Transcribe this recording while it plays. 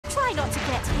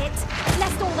get hit,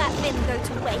 lest all that vim go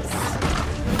to waste.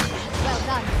 Well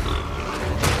done.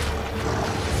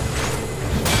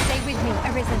 Stay with me,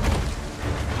 Arisen.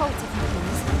 Halt if you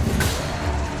please.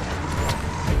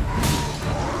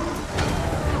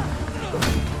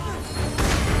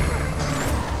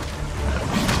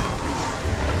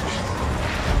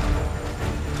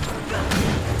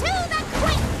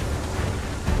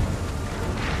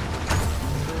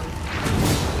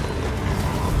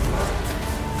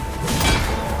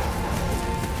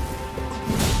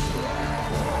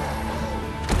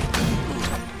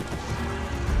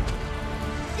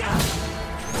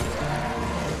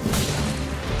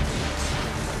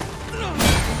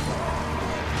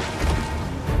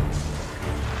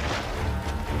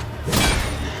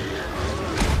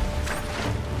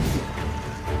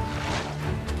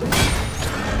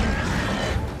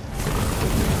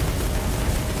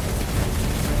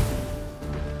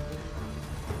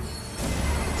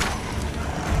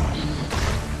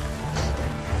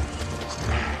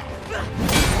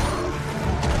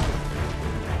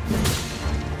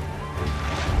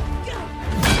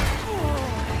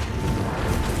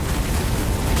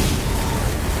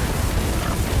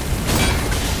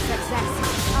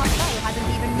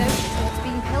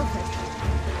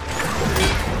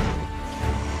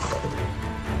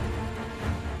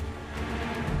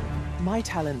 My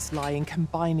talents lie in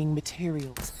combining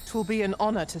materials. 'Twill be an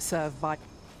honor to serve by...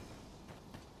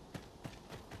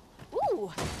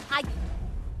 Ooh, I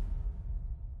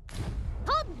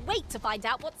can't wait to find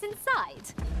out what's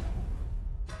inside.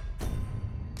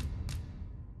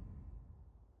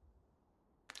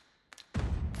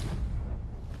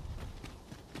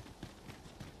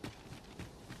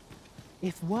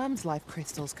 If Worm's life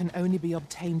crystals can only be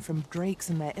obtained from drakes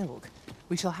and their ilk,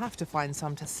 we shall have to find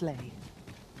some to slay.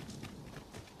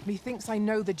 Methinks I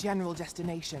know the general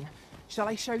destination. Shall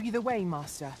I show you the way,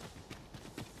 Master?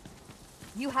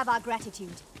 You have our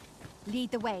gratitude. Lead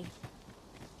the way.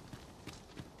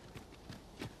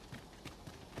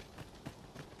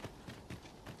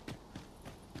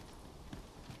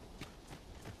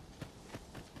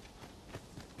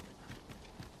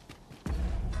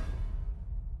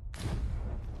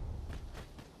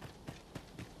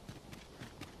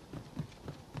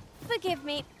 Forgive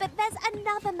me, but there's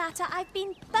another matter I've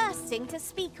been bursting to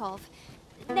speak of.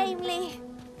 Namely,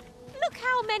 look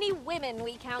how many women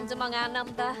we count among our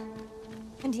number.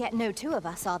 And yet no two of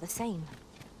us are the same.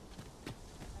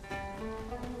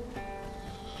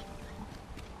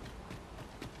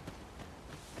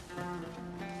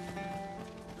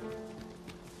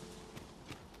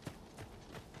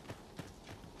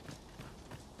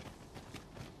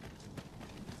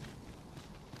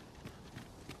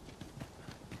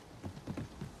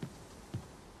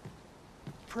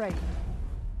 Pray.